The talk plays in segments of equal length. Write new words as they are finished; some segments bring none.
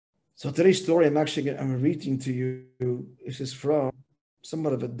So today's story I'm reading to you. This is from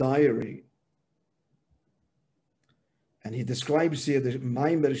somewhat of a diary. And he describes here the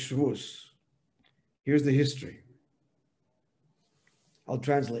MAAMOR Shavuos. Here's the history. I'll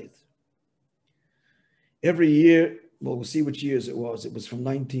translate. Every year, well, we'll see which years it was. It was from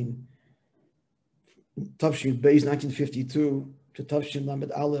Tafshin Beis, 1952 to Tafshin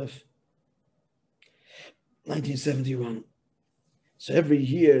Lamed Aleph, 1971. So every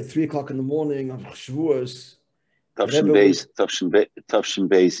year, 3 o'clock in the morning on Shavuos, Tafshin Beis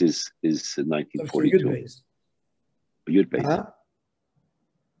is 1942. Yud Beis.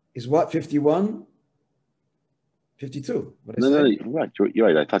 Is what, 51? 52. No, you're right.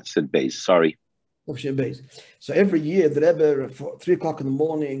 I thought you said Beis. Sorry. Tafshin Beis. So every year, the Rebbe, at 3 o'clock in the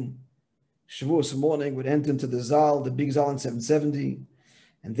morning, Shavuos morning, would enter into the Zal, the big Zal in 770,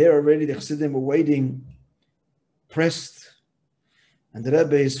 and there already the Chassidim were waiting, pressed, and the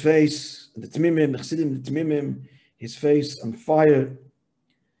Rebbe, his face, the Tamimim, the Chassidim, the Tamimim, his face on fire,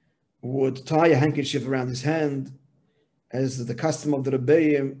 would tie a handkerchief around his hand, as the custom of the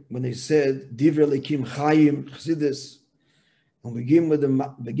Rebbeim, when they said, Divrei Elokim Chaim Chassidus, and we begin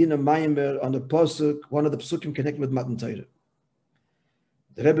a MAAMOR on the Pasuk, one of the Pasukim connected with Matan Torah.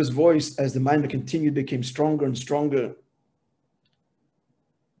 The Rebbe's voice, as the MAAMOR continued, became stronger and stronger.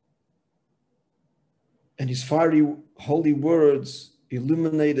 And his fiery, holy words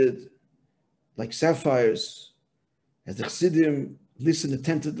illuminated like sapphires as the Chassidim listened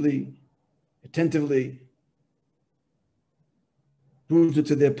attentively, rooted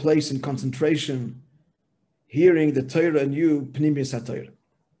to their place in concentration, hearing the Torah anew, Pnimius HaTorah.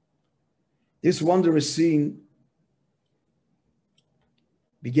 This wondrous scene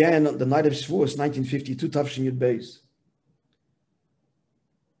began on the night of Shavuos, 1952, Tafshin Yud Beis.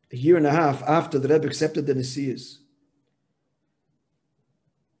 A year and a half after the Rebbe accepted the Nesias.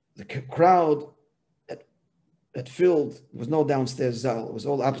 The crowd had filled, there was no downstairs Zal, it was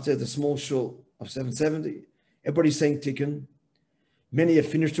all upstairs, the small shul of 770. Everybody sang Tikkun. Many have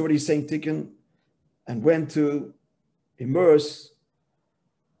finished already saying Tikkun and went to immerse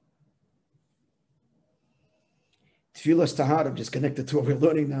Tfilas Tahara. I'm just connected to what we're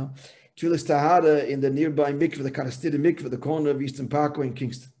learning now. Tfilas Tahara in the nearby mikveh, the Chassidic mikveh, the corner of Eastern Parkway in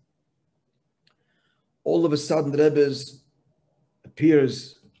Kingston. All of a sudden, the Rebbe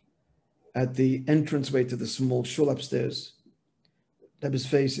appears at the entranceway to the small shul upstairs. The Rebbe's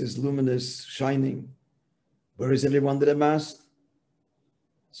face is luminous, shining. Where is everyone that Rebbe asked?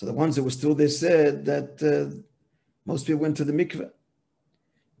 So the ones that were still there said that most people went to the mikveh.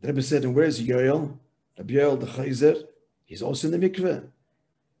 The Rebbe said, and where's Yoel? Rabbi Yoel the Chayzer, he's also in the mikveh.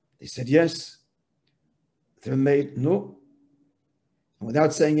 They said, yes. The Rebbe made no. And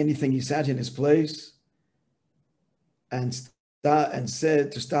without saying anything, he sat in his place and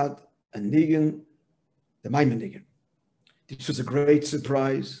said to start a nigun, the MAAMOR nigun. This was a great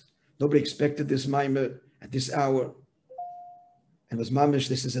surprise. Nobody expected this MAAMOR at this hour. And it was mamish,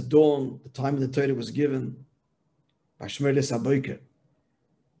 this is at dawn, the time of the Torah was given by Shmerles HaBoker.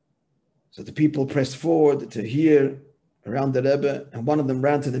 So the people pressed forward to hear around the Rebbe, and one of them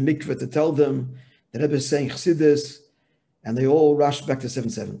ran to the mikveh to tell them the Rebbe is saying Chassidus, and they all rushed back to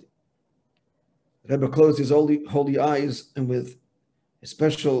 770. The Rebbe closed his holy eyes, and with a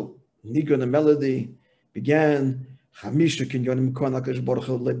special nigun and melody began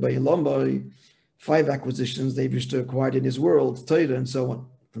 5 acquisitions they wished to acquire in his world, Torah and so on,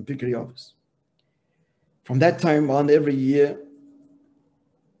 from Pikri Office. From that time on, every year,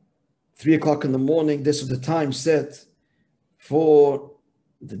 3 o'clock in the morning, this was the time set for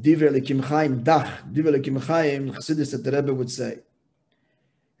the Divrei Elokim Chaim, Divrei Elokim Chaim, Chassidus that the Rebbe would say.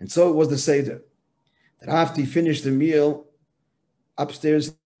 And so it was the Seder, that after he finished the meal,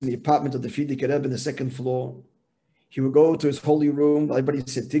 upstairs in the apartment of the Fidik Rebbe in the 2nd floor, he would go to his holy room, everybody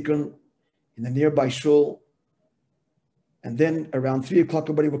said Tikkun, in the nearby shul, and then around 3 o'clock,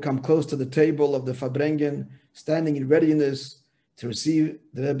 everybody would come close to the table of the Fabrengen, standing in readiness to receive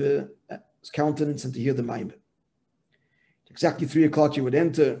the Rebbe's countenance and to hear the MAAMOR. Exactly 3 o'clock, you would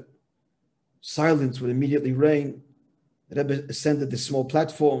enter. Silence would immediately reign. The Rebbe ascended this small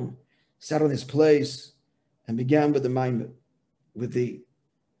platform, sat on his place, and began with the MAAMOR, with the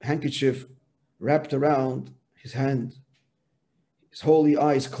handkerchief wrapped around his hand, his holy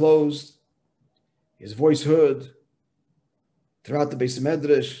eyes closed, his voice heard throughout the Beis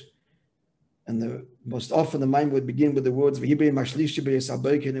Medrash, and most often the MAAMOR would begin with the words, and it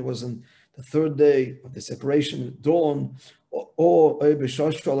was on the 3rd day of the separation at dawn, or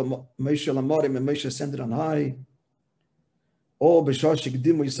Moishe ascended on high, or we saw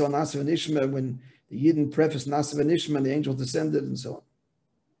Nasa and Ishma when the Yidden prefaced Nasa and Ishma and the angels descended and so on.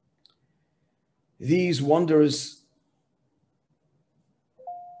 These wondrous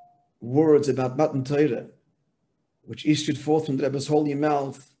words about Matan Torah, which issued forth from the Rebbe's holy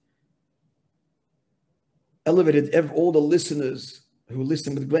mouth, elevated all the listeners who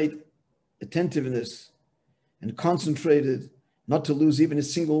listened with great attentiveness and concentrated not to lose even a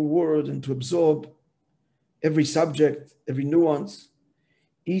single word and to absorb every subject, every nuance.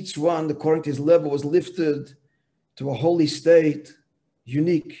 Each one, according to his level, was lifted to a holy state,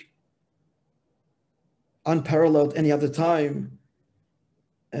 unique, unparalleled any other time.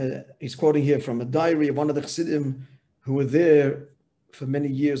 He's quoting here from a diary of one of the Chassidim who were there for many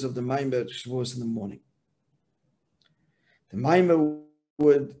years of the MAAMOR Shavuos in the morning. The MAAMOR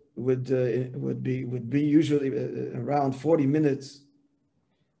would be usually around 40 minutes,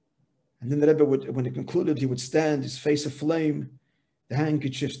 and then the Rebbe would, when it concluded, he would stand, his face aflame, the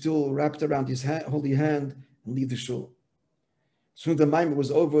handkerchief still wrapped around his holy hand, and leave the shul. Soon the MAAMOR was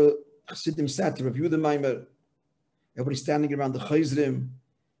over. Chassidim sat to review the MAAMOR. Everybody standing around the chayzrim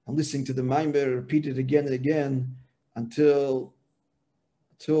and listening to the MAAMOR repeated again and again until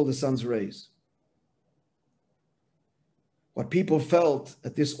the sun's rays. What people felt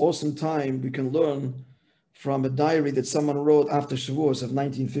at this awesome time, we can learn from a diary that someone wrote after Shavuos of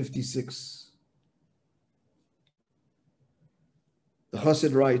 1956. The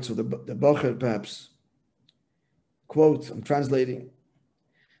Chassid writes, or the Bacher perhaps, quote, I'm translating,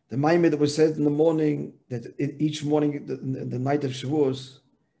 the MAAMOR that was said in the morning, that each morning, the night of Shavuos,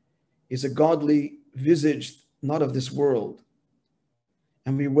 is a godly visaged, not of this world.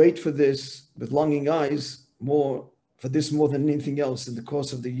 And we wait for this with longing eyes, more than anything else in the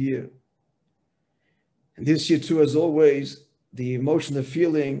course of the year. And this year too, as always, the emotion, the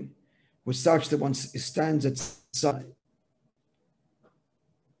feeling was such that one stands at side.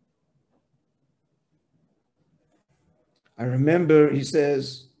 I remember, he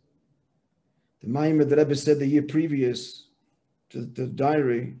says, the MAAMOR that Rebbe said the year previous to the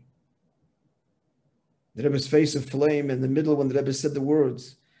diary, the Rebbe's face of flame in the middle when the Rebbe said the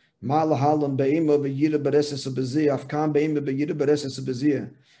words, Chazal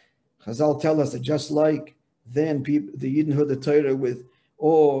tell us that just like then the Yidden heard the Torah with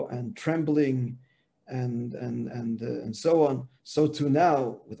awe and trembling and so on, so too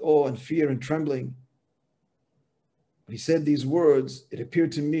now with awe and fear and trembling. When he said these words, it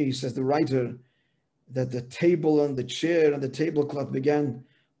appeared to me, says the writer, that the table and the chair and the tablecloth began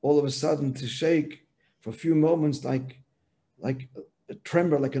all of a sudden to shake for a few moments like a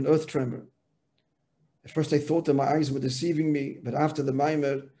tremor, like an earth tremor. At first I thought that my eyes were deceiving me, but after the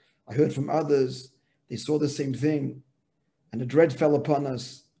MAAMOR, I heard from others, they saw the same thing, and a dread fell upon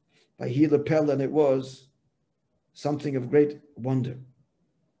us by Hila Pella, and it was something of great wonder.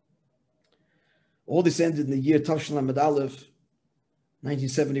 All this ended in the year Tavshin Lamed Aleph,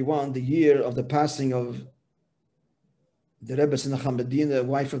 1971, the year of the passing of the Rebbe Senacham Medina,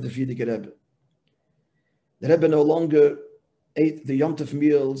 wife of the Frierdiker Rebbe. The Rebbe no longer ate the Yom Tov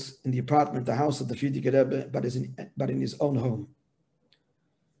meals in the apartment, the house of the Frierdiker Rebbe, but in his own home.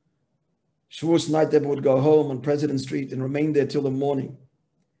 Shavuos night, the Rebbe would go home on President Street and remain there till the morning.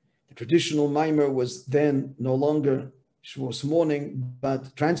 The traditional MAAMOR was then no longer Shavuos morning,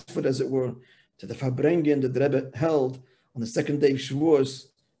 but transferred, as it were, to the Farbrengen that the Rebbe held on the second day of Shavuos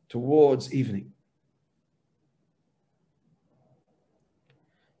towards evening.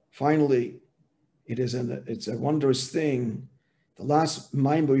 Finally, it's a wondrous thing. The last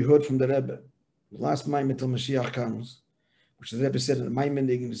MAAMOR we heard from the Rebbe, the last MAAMOR till Mashiach comes, which the Rebbe said in the MAAMOR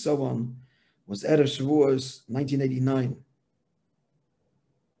and so on, was Erev Shavuos 1989.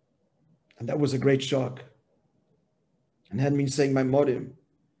 And that was a great shock. And I hadn't been saying my modim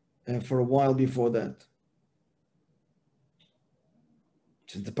for a while before that.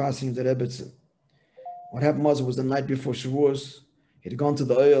 Since the passing of the Rebbe. What happened was the night before Shavuos. He had gone to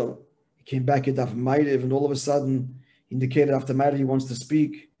the oil. He came back at after Ma'ariv, and all of a sudden, he indicated after Ma'ariv he wants to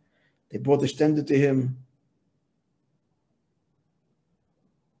speak. They brought the stender to him.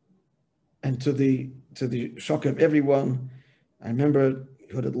 And to the shock of everyone, I remember he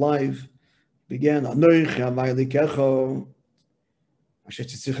heard it live, began with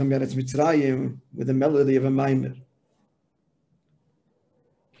the melody of a MAAMOR.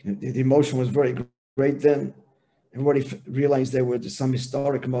 The emotion was very great then. Everybody realized there was some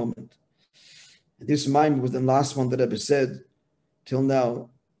historic moment. And this MAAMOR was the last one that Rebbe said till now.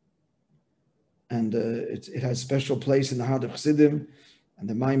 And it has a special place in the heart of Chassidim. And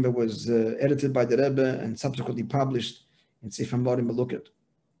the MAAMOR was edited by the Rebbe and subsequently published in Sefer Morim Melukot.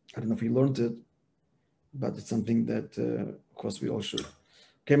 I don't know if you learned it, but it's something that, of course, we all should.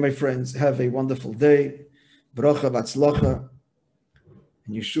 Okay, my friends, have a wonderful day. Bracha v'atzlacha.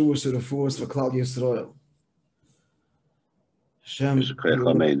 and Yeshua should have forced for Klal Yisrael. Hashem,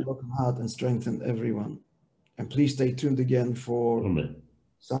 broken heart and strengthen everyone. And please stay tuned again for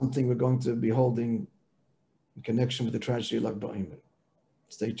something we're going to be holding in connection with the tragedy of Lag BaOmer.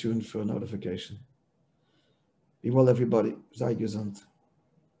 Stay tuned for a notification. Be well, everybody. Sei gesund.